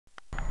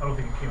I don't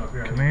think it came up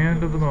here.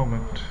 Command of the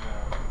moment.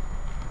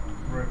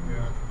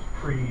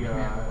 Command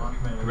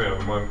of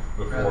the month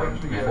before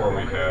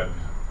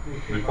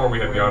we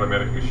had the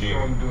automatic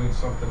machine. Doing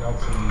something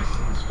else and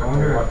he's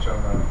starting to watch on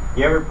that.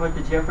 You ever put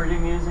the Jeopardy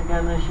music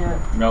on this yet?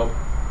 Nope.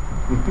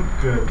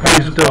 Good.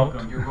 Please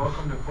don't. You're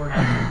welcome to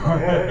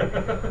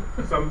Fortnite.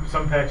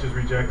 Some patches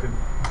rejected.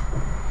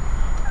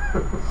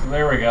 So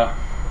there we go.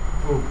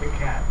 Oh, big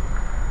cat.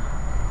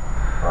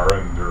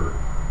 Arender.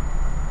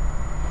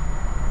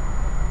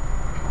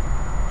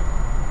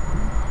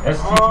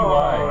 STTY.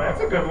 Oh,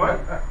 that's a good one.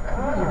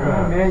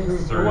 Imagine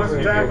Who wants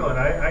to tackle it?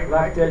 I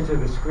left edge of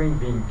the screen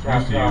being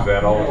chopped Used to use off.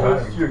 that all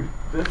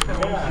the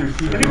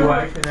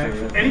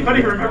time.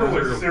 Anybody remember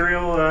what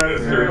cereal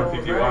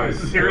TTYs.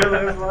 cereal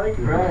is like?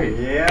 Right.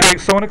 Yeah. Okay,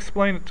 someone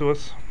explain it to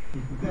us.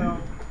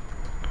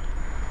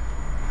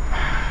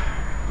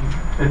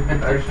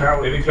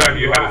 Anytime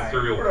you had a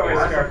serial Where do I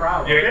port,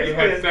 start? you Basically,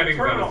 had it's settings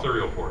terminal. on a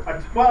serial port.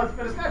 Well,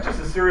 but it's not just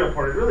a serial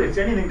port. It's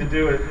anything to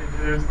do with.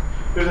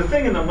 There's a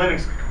thing in the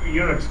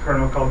Unix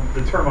kernel called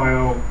the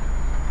term.io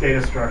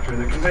data structure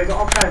that contains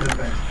all kinds of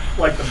things,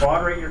 like the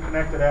baud rate you're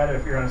connected at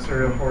if you're on a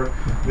serial port,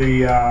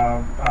 the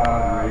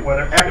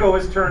whether echo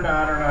is turned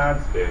on or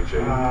not,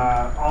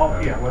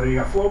 whether you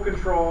got flow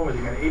control, whether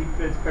you got 8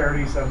 bits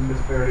parity, 7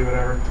 bits parity,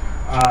 whatever.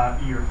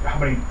 How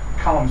many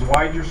columns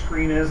wide your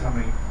screen is, how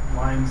many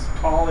lines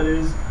tall it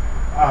is.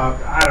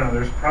 I don't know.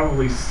 There's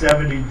probably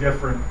 70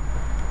 different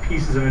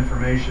pieces of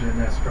information in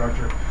that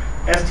structure.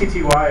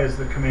 STTY is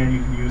the command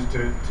you can use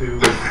to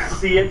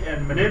see it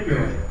and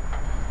manipulate it.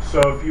 So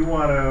if you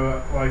want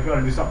to,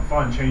 do something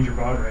fun, change your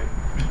baud rate.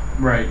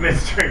 Right.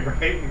 Midstream,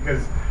 right?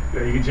 Because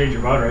you can change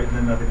your baud rate and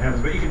then nothing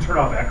happens. But you can turn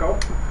off echo.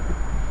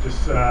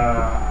 Just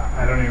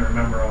I don't even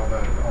remember all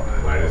the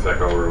Minus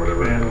echo or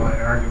whatever. command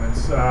line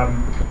arguments. Gosh,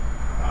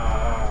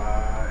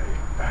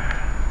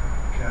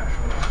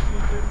 what else can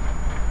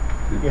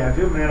you do? Yeah,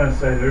 do a man on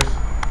site. There's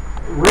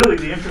really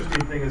the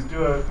interesting thing is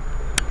do a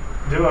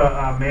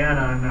man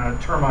on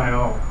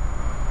term.io,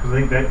 because I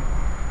think that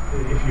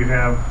if you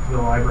have the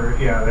library,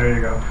 yeah, there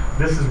you go.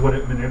 This is what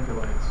it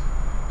manipulates.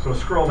 So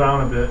scroll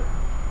down a bit.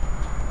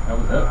 That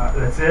was it.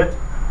 That's it.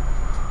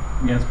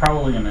 Yeah, it's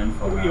probably an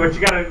info. What you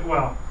gotta,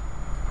 well,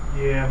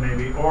 yeah,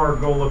 maybe, or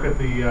go look at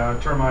the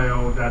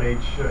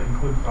term.io.h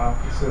include file.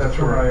 That's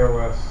from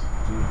iOS.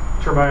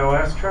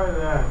 Term.ios, try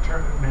that.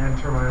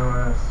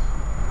 Term.ios.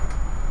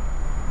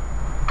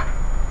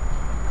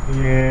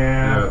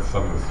 Yeah, that's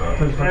some of the stuff.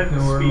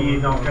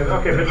 Speed, no,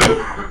 okay,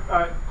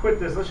 but quit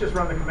this. Let's just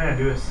run the command.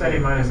 Do a SETI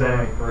minus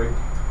A.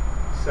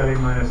 SETI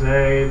minus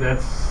A.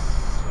 That's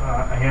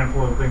a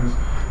handful of things.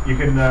 You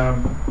can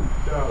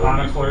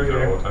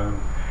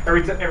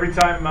every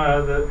time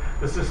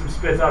the system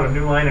spits out a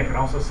new line, it can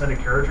also send a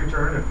carriage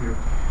return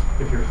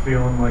if you're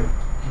feeling like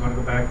you want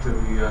to go back to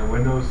the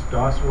Windows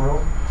DOS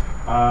world.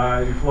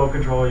 Your flow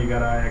control, you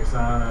got IX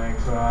on,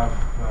 IX off.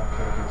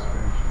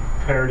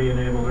 Parity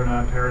enabled or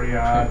not, parity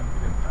odd.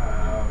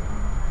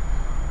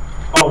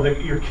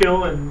 Your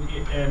kill and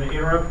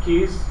interrupt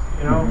keys.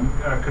 You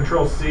know,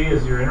 Control C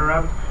is your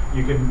interrupt.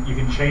 You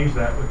can change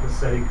that with the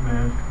SETI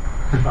command.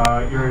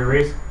 Your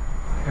erase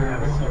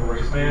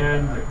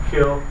command,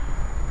 kill.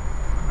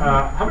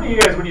 How many of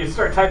you guys, when you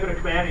start typing a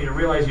command and you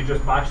realize you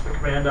just botched the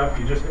command up,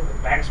 you just hit the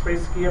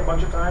backspace key a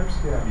bunch of times?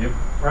 Yeah. Yep.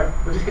 Right?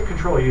 Well, just hit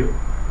Control U.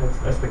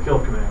 That's the kill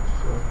command.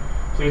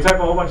 So you type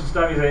a whole bunch of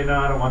stuff, you say, no,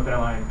 I don't want that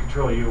line.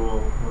 Control U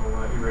will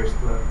erase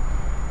the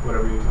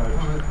whatever you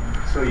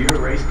typed. So your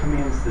erase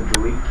command's the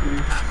delete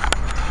key?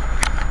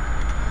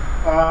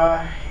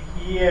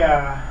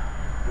 Yeah.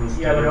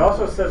 Yeah, but it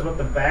also says what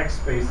the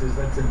backspace is.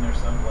 That's in there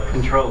someplace.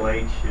 Control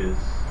H is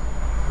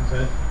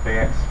that?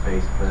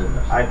 backspace, but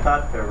I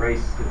thought the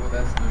erase. Well,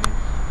 that's new.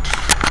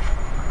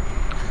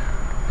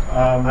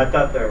 I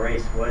thought the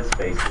erase was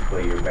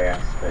basically your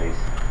backspace.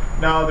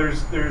 No,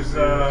 there's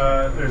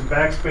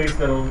backspace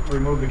that'll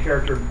remove the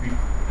character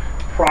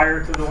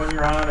prior to the one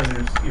you're on, and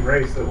there's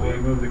erase that will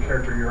remove the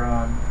character you're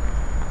on.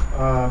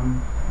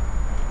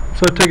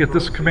 So I take it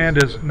this command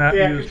is not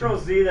yeah, used. Control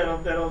Z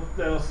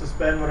that'll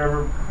suspend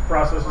whatever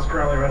process is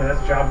currently running.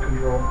 That's job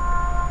control.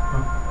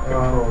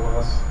 Control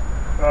S.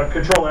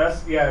 Control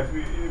S, yeah. If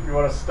you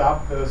want to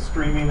stop the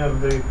streaming of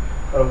the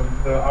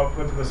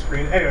output to the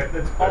screen. Anyway,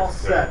 it's all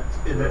set.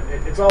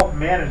 It's all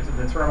managed in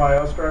the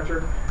term.io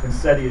structure, and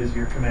SETI is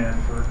your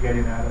command for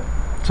getting at it.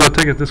 So I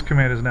take it this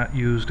command is not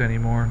used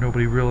anymore.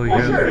 Nobody really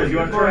has. Sure it is. You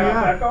want to turn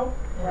off echo?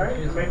 Right? I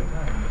mean,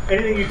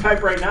 anything you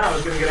type right now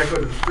is going to get echoed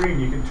to the screen.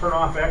 You can turn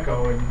off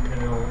echo, and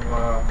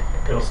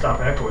it'll stop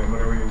echoing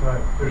whatever you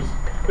type. There's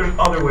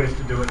other ways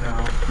to do it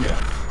now. Yeah.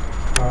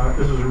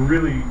 This was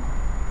really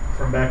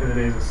from back in the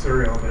days of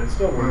serial, but it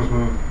still works.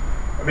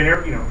 I mean,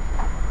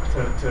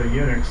 to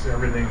Unix,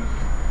 everything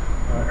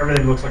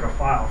looks like a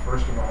file.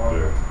 First of all,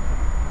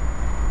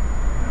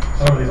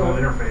 some of these old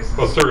interfaces.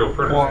 Well, serial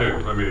printers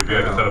too. I mean, if you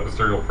had to set up a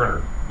serial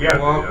printer. Yeah.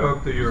 Walk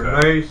up to your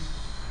nice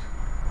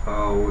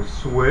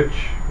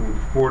switch with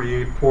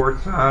 48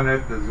 ports on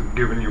it. Is it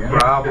giving you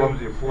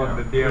problems? You plug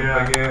the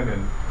damn thing in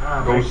and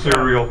go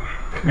serial.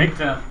 Make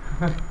sense.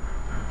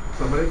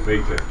 Somebody?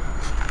 Make it.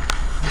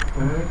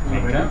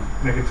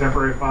 Make a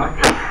temporary file?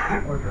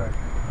 Or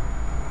directory.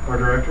 Or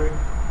directory?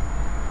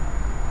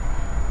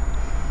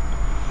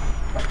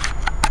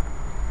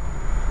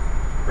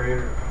 Create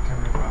a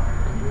temporary file.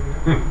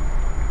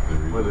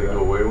 Will they go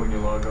away when you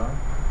log on?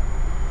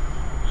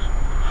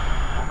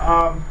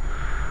 I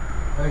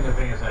think the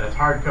thing is that it's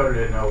hard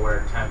coded to know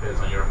where temp is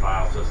on your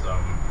file system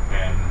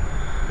and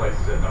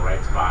places it in the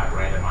right spot,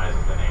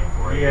 randomizes the name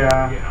for you.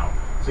 Yeah. You know,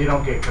 so you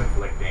don't get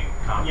conflicting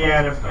conflicts Yeah,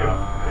 and and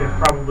stuff. it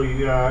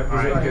probably,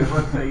 Right, because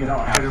let's say you don't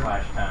have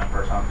 /temp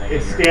or something.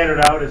 it's and you're-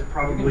 standard out as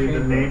probably the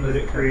name that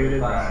it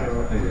created,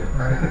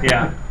 so.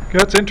 Yeah.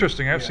 That's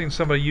interesting. I've seen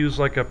somebody use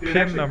like a Did it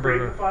pin actually number.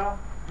 create the file?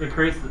 It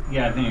creates,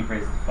 yeah, I think it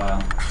creates the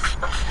file.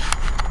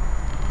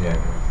 Yeah.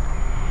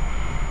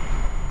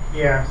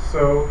 Yeah,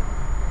 so,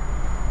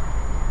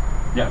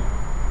 Yep.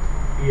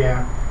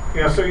 yeah.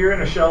 You know, so you're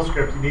in a shell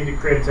script, you need to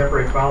create a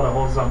temporary file that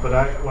holds something.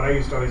 What I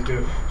used to always do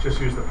is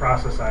just use the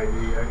process ID,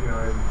 you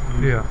know,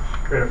 and Yeah.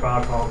 create a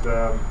file called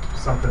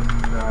something,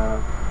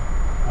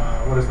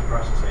 what is the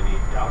process ID?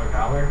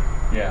 $?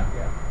 Yeah.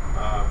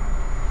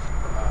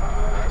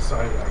 So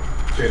I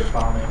create a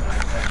file name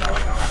and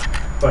 $.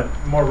 But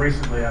more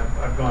recently,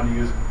 I've gone to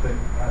using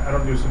I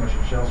don't do so much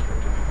in shell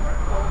script anymore.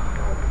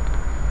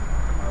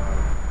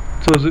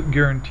 So is it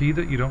guaranteed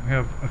that you don't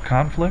have a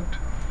conflict?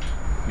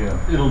 Yeah.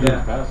 It'll do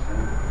it faster.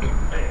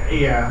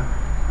 Yeah,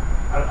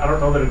 I don't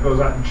know that it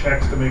goes out and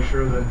checks to make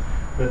sure that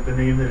the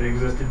name that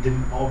existed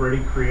didn't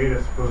already create.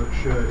 I suppose it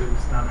should.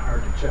 It's not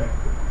hard to check.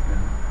 But,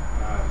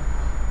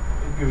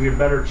 it gives you a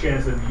better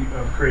chance of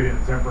creating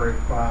a temporary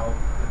file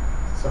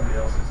that somebody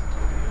else isn't doing.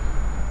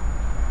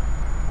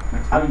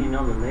 How do you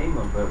know the name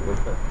of it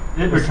with the?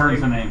 It returns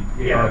the name.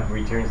 Yeah. Oh, it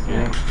returns the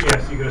name?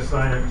 Yes, you could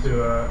assign it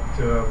to a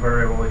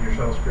variable in your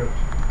shell script.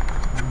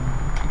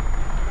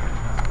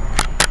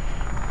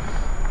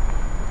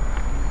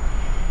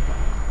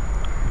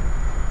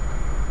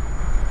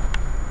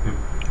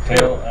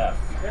 Tail F.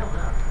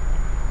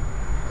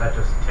 Is that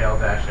just tail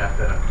dash F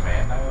in a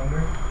command, I wonder?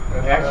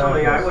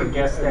 Actually, I would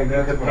guess that you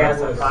That's could what I pass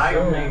a was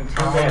file name to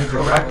that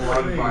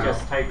directly, you File.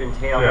 just type in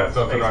tail Yeah,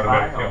 so it's space an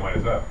automatic tail file.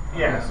 minus up.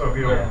 Yeah, so if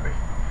you don't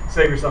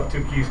save yourself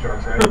 2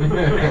 keystrokes, right? And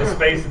a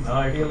space and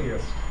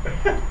alias.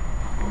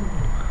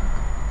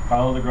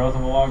 Follow the growth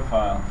of a log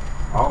file.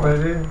 All it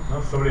is.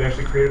 Well, somebody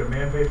actually created a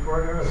man page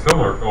for it already.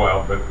 Similar,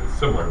 well, but it's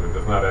similar, but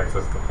does not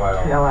access the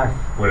file TLS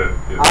when it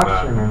is not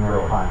option in their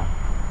growing. file.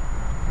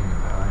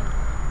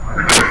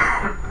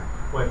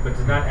 Wait, but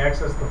does not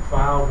access the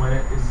file when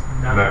it is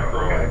not, Not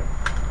growing. Okay.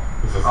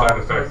 It's a side So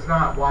effect. it's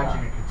not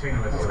watching it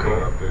continuously. It's cool.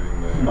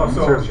 Updating Oh, the.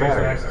 so Serves it's changed the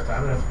better. access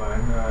time, that's fine.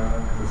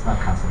 It's not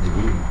constantly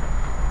reading.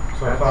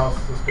 So a file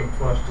system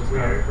flush does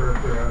not occur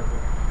periodically.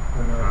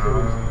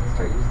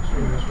 Start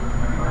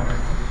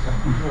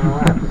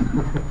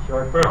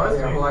Short. Well,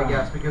 that's cool, I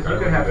guess, because you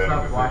could have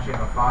stuff watching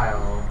a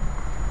file.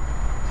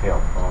 Tail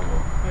file.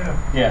 Yeah.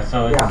 Yeah,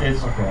 so Yeah,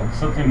 it's okay.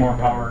 something more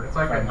power. It's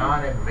like a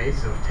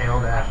non-invasive tail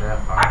dash F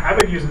file. I've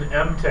been using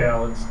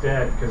mtail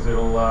instead because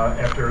it'll,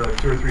 after like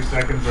 2 or 3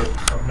 seconds of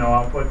no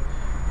output,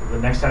 the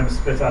next time it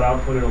spits out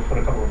output, it'll put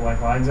a couple of blank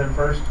lines in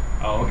first.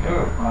 Oh, okay.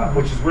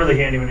 Which is really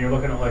handy when you're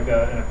looking at like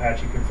an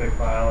Apache config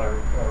file or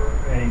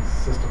any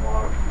system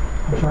log.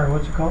 I'm sorry,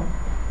 what's it called?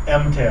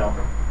 mtail.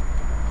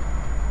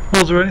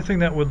 Well, is there anything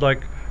that would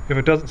like, if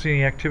it doesn't see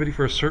any activity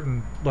for a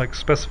certain like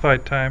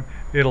specified time,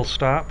 it'll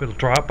stop, it'll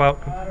drop out?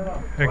 I don't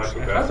know. That's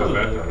what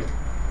that does.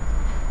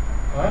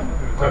 What?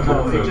 That's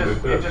No, what it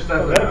just Well,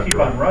 doesn't. that'll keep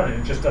on running.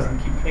 It just doesn't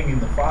keep pinging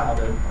the file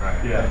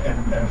Yeah.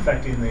 and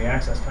affecting the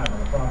access time of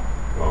the file.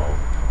 Well,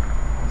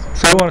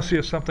 So I want to see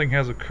if something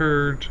has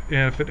occurred,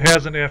 and if it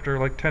hasn't after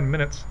like 10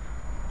 minutes,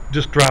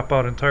 just drop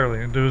out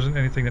entirely, and there isn't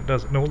anything that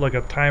does it. No, like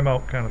a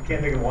timeout kind I of can't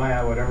thing. think of why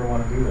I would ever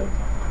want to do that.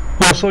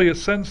 Well, so you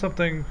send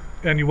something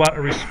and you want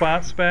a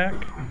response back,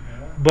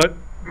 but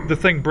the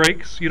thing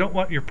breaks. You don't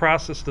want your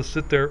process to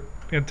sit there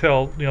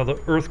until the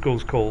earth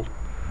goes cold.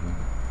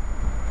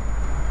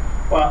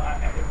 Well,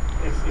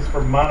 it's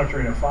for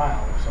monitoring a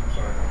file of some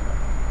sort.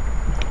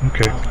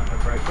 Okay. File's not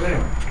gonna break. But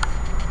anyway,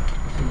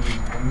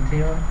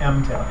 MTAL?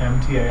 mtail,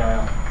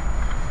 mtail.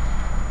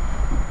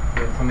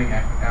 Is it something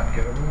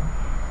applicable?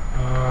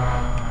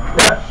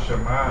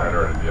 I'd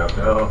already be up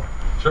there. No.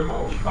 Shimo.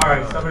 All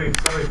right, somebody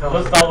tell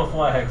us. List all the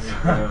flags.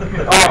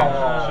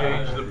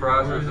 Change the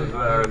processes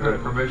or the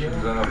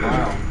permissions on a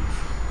file.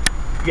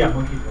 Yeah,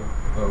 monkey tail.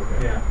 Okay.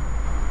 Yeah.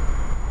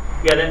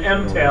 Yeah, the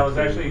mtail is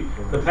actually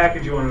the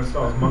package you want to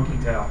install is monkey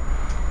tail.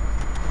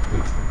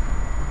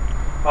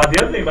 The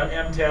other thing about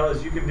mtail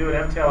is you can do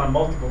an mtail on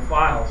multiple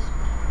files.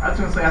 I was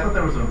gonna say, I thought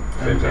there was a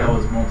MTAL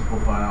was multiple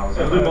files.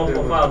 So do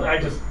multiple files. I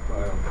just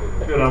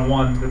do it on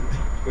one. But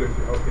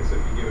Okay, so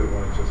if you give it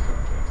one, it's just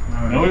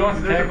content. Nobody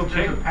wants to There's tackle a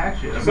change.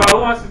 patch it. So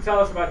who wants to tell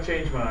us about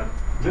change mod?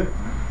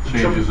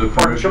 Changes the Or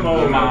permissions.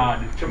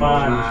 Chmod.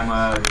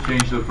 Chmod.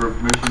 Change the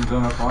permissions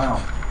on a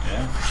file,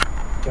 Yeah.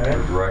 Okay.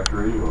 or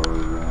directory, or.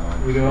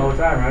 We do it all the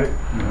time, right?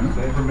 Mhm.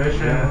 Same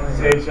permission.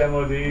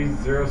 CHMOD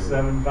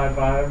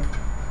 0755.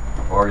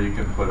 Or you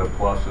can put a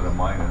plus and a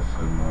minus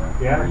and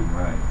Yeah. read and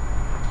write.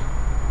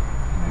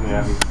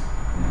 Yeah,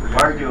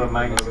 or do a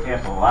minus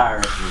capital R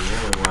if you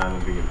really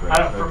want to be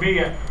aggressive. For me,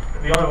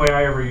 the only way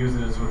I ever use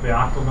it is with the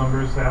octal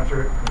numbers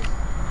after it. 'Cause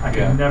I can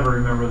Yeah. never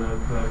remember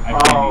I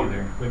can't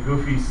either. the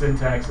goofy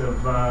syntax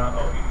of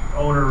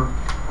owner.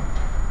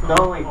 The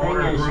only thing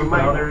owner is you group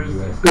might. others.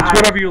 It's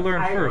whatever you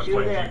learn first. I do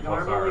like that G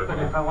plus normally, R, but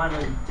yeah. if I want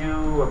to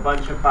do a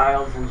bunch of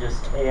files and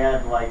just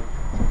add like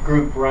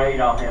group right,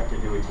 I'll have to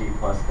do a G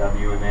plus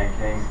W in that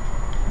case.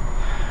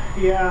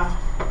 Yeah,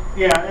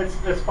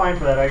 it's fine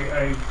for that.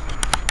 I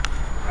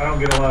don't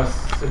get a lot of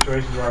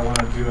situations where I want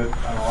to do it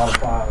on a lot of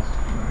files.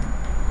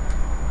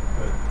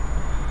 But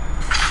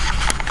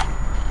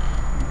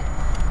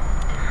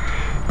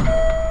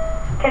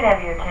Can I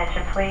have your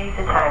attention, please?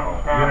 The time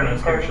is now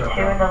Internet's gonna shut 8:32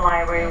 down. and the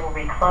library will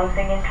be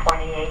closing in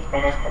 28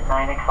 minutes at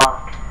 9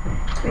 o'clock.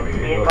 Please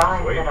be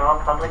advised that all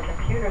public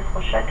computers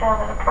will shut down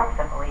in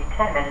approximately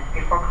 10 minutes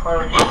before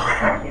closing.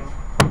 Thank you.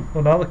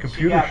 Well, now the She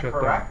computer got shut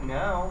down. correct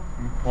now.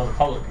 Well, the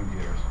public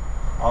computers.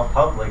 All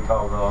public,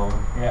 although.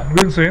 Yeah. We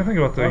didn't say anything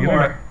about the One more.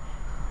 internet.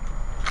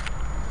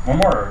 One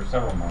more or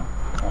several more?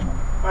 One more.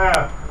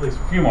 at least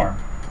A few more.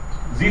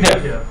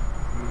 ZDiff.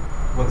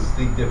 What's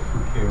the diff for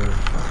care?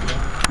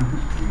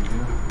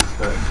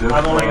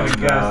 I'm only gonna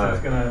guess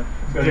it's gonna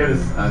be this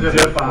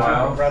zip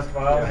file, compressed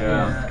file.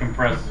 Yeah.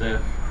 Compressed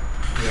zip.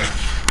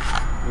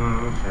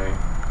 Okay.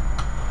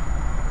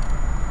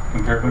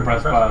 Compare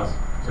compressed files.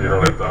 So you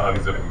don't have to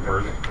unzip them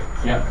first.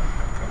 Yeah.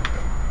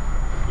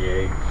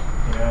 Yay.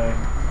 Yeah.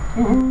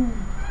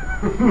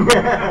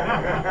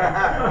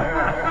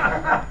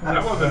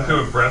 That wasn't too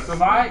impressive.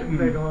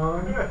 Fighting.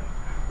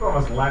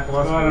 Almost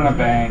lackluster. Going on a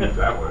bang.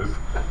 That was.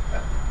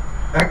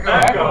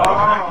 Echo.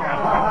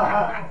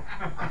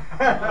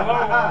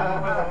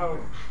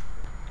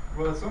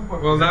 Well, at some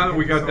point. Well, now that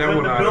we got that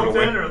one The out of the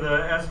built-in way. or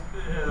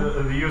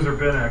the user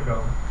bin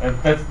echo?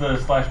 That's the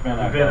 /bin The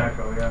echo. bin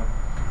echo, yeah.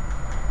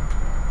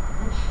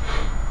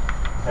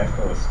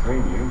 Echo a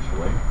screen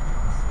usually.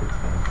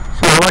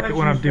 So I like it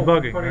when I'm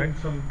debugging, right?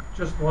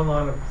 Just one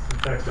line of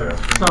Text there.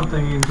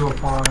 something into a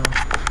file.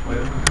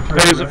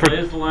 That is it for- It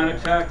is the line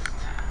of text,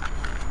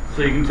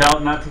 so you can tell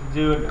it not to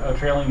do a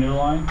trailing new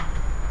line.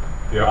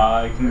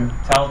 Yeah. You can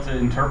tell it to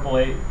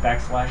interpolate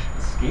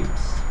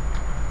 \escapes.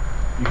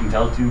 You can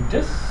tell it to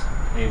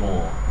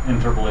disable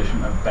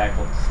interpolation of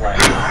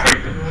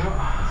 \escaping.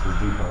 This is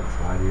default,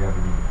 so why do you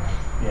ever need that?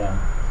 Yeah.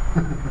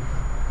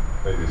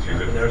 They just use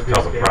it There's to the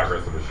tell the escapes.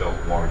 progress of a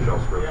long shell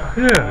script. Yeah.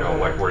 You Yeah. know,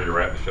 like where you're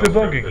at in the shell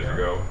Debugging. script as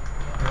you go.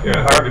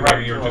 Yeah, it's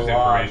debugging, you're just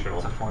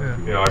informational. Yeah.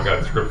 You know, I've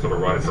got scripts that'll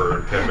run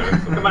for 10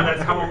 minutes. Come on,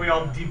 that's how we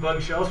all debug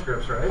shell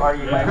scripts, right? Or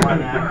you might want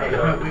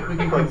We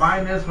can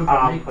combine this with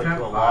a make put temp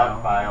to a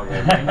log file. file.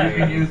 And you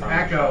can use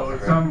echo,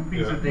 some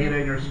piece of Yeah. data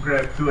in your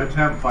script to a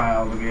temp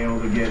file to be able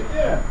to get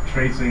Yeah.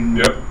 tracing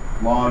Yep.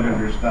 log of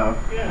your stuff.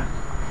 Yeah.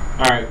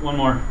 All right, one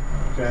more.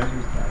 Okay.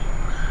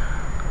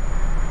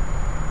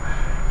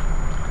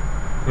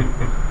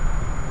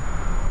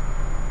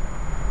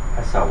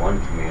 I saw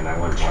one command, I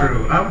went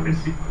True. blind.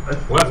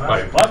 Less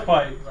pipe. Last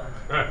pipe.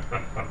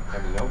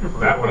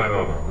 That one I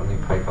don't know. Only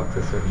pipe up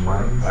to certain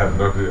lines. I have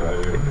no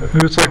idea.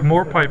 Maybe it's like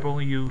more pipe,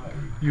 only you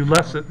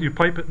less it, you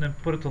pipe it and then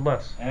put it to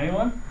less.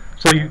 Anyone?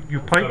 So you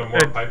pipe Instead of more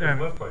pipe,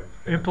 it's less pipe.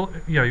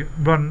 yeah, you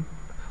run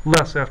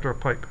less after a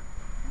pipe.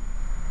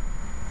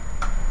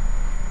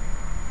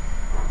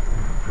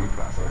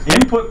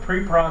 Input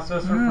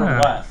preprocessor for Yeah.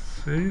 less.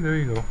 See, there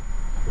you go.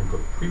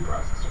 Input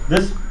preprocessor.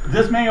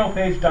 This manual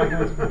page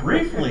documents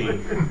briefly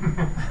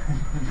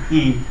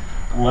the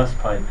less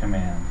pipe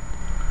command.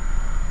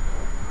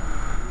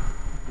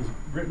 It was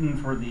written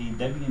for the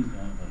Debian.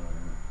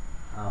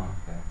 Oh,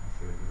 okay. I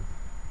see what it is.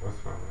 Let's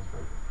find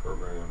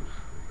programs.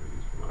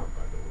 These come out,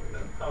 by the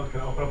way. Oh, can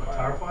I open up a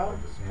tar file?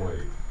 Display.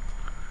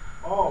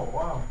 Oh,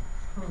 wow.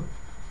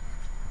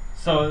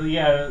 So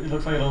yeah, it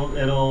looks like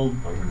it'll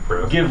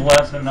Uncompressed. give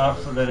less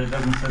enough so that it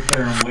doesn't sit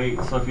there and wait.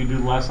 So if you do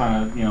less on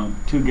a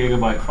 2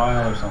 gigabyte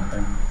file or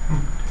something,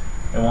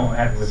 it won't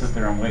have to sit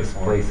there and wait for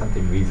Display it.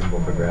 something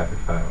reasonable for graphic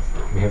files.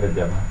 We have a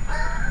demo.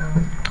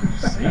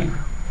 See? Is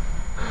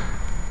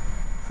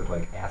it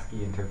like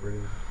ASCII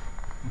interpreted?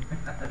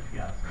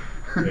 Yeah.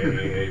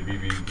 A, B, B,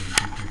 B, C, C, C.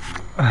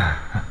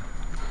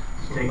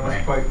 So Take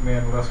less my- pipe,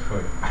 man, less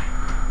pipe.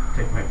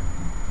 Take my.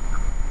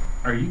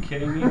 Are you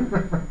kidding me?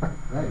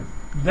 Nice.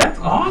 That's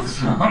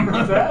awesome.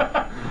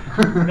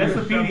 That's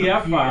the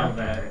PDF file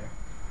that.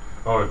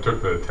 Oh, it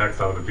took the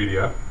text out of the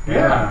PDF?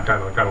 Yeah.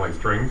 Kind of like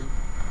strings?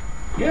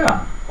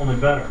 Yeah. Only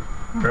better.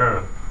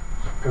 Yeah.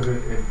 Because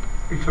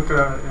he took it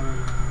out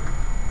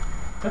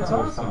That's Some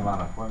awesome.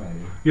 amount of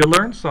formatting. You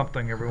learn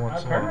something every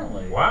once in a while.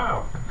 Apparently.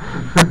 Wow.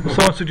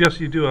 Someone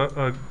suggests you do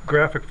a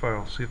graphic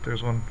file. See if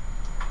there's one.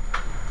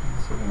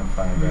 So we're gonna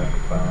find a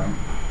graphic file.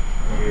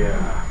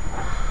 Yeah.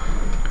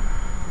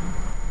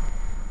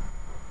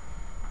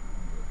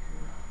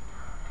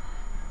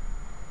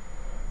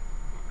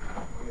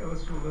 Yeah,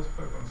 let's do less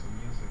pipe on some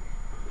music.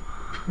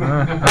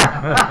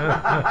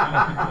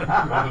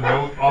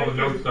 All the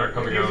notes start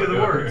coming out. Gives you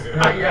the words.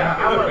 Yeah,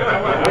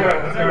 I want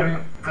lyrics.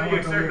 That's how you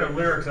extract the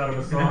lyrics out of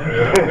a song.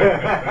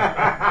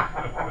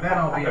 Yeah. then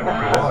I'll be Well,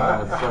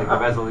 impressed. it's like a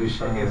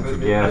resolution, it's a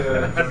Yeah.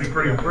 GIF, I'd be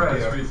pretty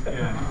impressed.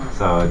 Yeah.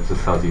 so it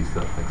just tells you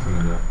stuff like some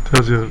of the.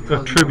 Tells you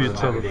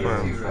attributes of the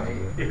file.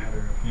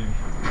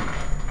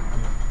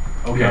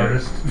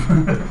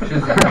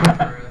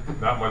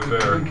 Not much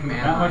there.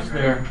 Not much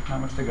there,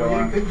 not much to go Well,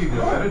 you on. could use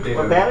metadata.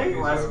 Well, that ain't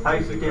less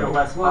pipe, you did a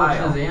less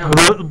file.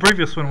 Well, the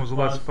previous one was a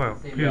less file.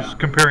 He was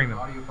comparing them.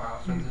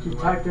 You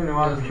typed in the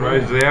wrong. Try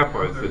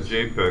Zappa, it's a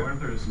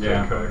JPEG.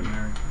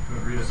 Yeah.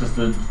 It's just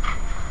a.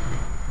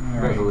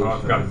 Oh,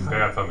 it's got the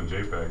stats on the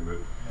JPEG, but.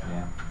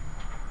 Yeah.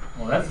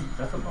 Well, that's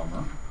a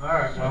bummer.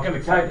 Alright, well,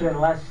 You typed in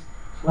less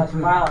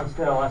file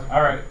instead of less.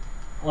 All right,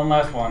 one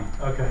last one.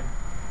 okay.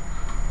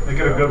 Make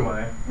it a good one,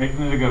 eh?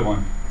 Making it a good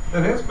one.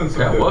 That has been some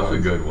That good was a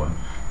ones. good one.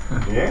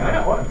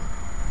 Yeah, it was.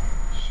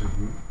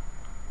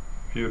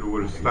 If you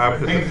would have stopped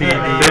Thing it. 6.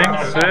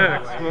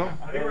 Well,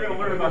 I think we're gonna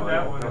learn about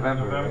that one in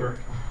November.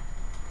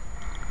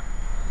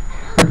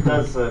 It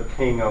does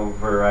ping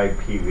over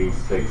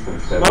IPv6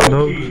 instead of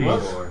Low Low key.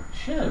 keys.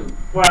 Shoot.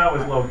 Well, that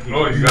was low key.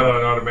 Oh, you got it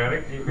on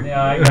automatic?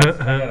 Yeah, I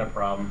got a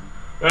problem.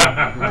 A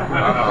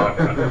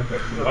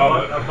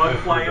bug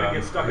fly in and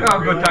get stuck in the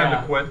Yeah, good time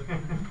Yeah. to quit.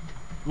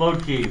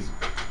 Load keys.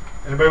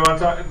 Anybody want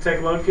to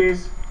take load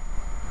keys?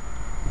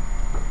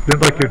 Then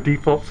like your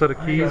default set of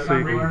keys. So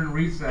you can, Relearn It's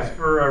reset.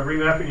 for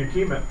remapping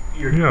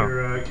your Yeah.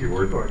 your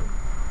keyboard.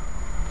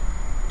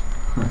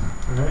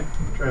 Alright,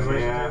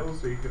 translation Yeah.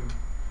 tables, so you can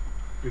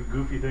do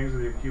goofy things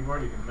with your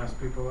keyboard, you can mess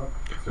people up.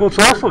 well, it's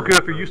also good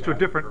if you're used to a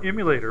different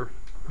emulator.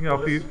 You know,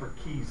 Well, if this you is for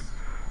keys.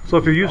 so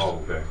if you're used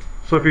Oh, okay.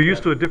 so if you're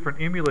used to a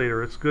different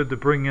emulator, it's good to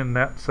bring in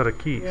that set of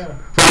keys. Yeah.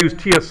 So I use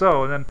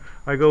TSO, and then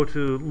I go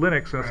to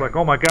Linux, and it's like,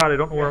 oh my god, I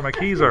don't know where my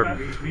keys are. I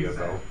did Can you use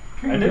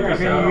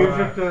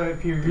reset.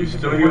 if you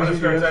still use it?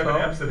 Start typing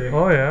apps today.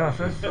 Oh yeah.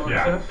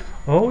 Yeah.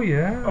 Oh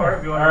yeah. Or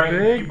if you want Alright. to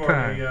Big keyboard,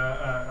 time.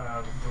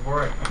 the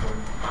Dvorak keyboard.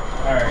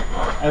 All right,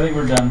 I think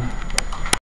we're done.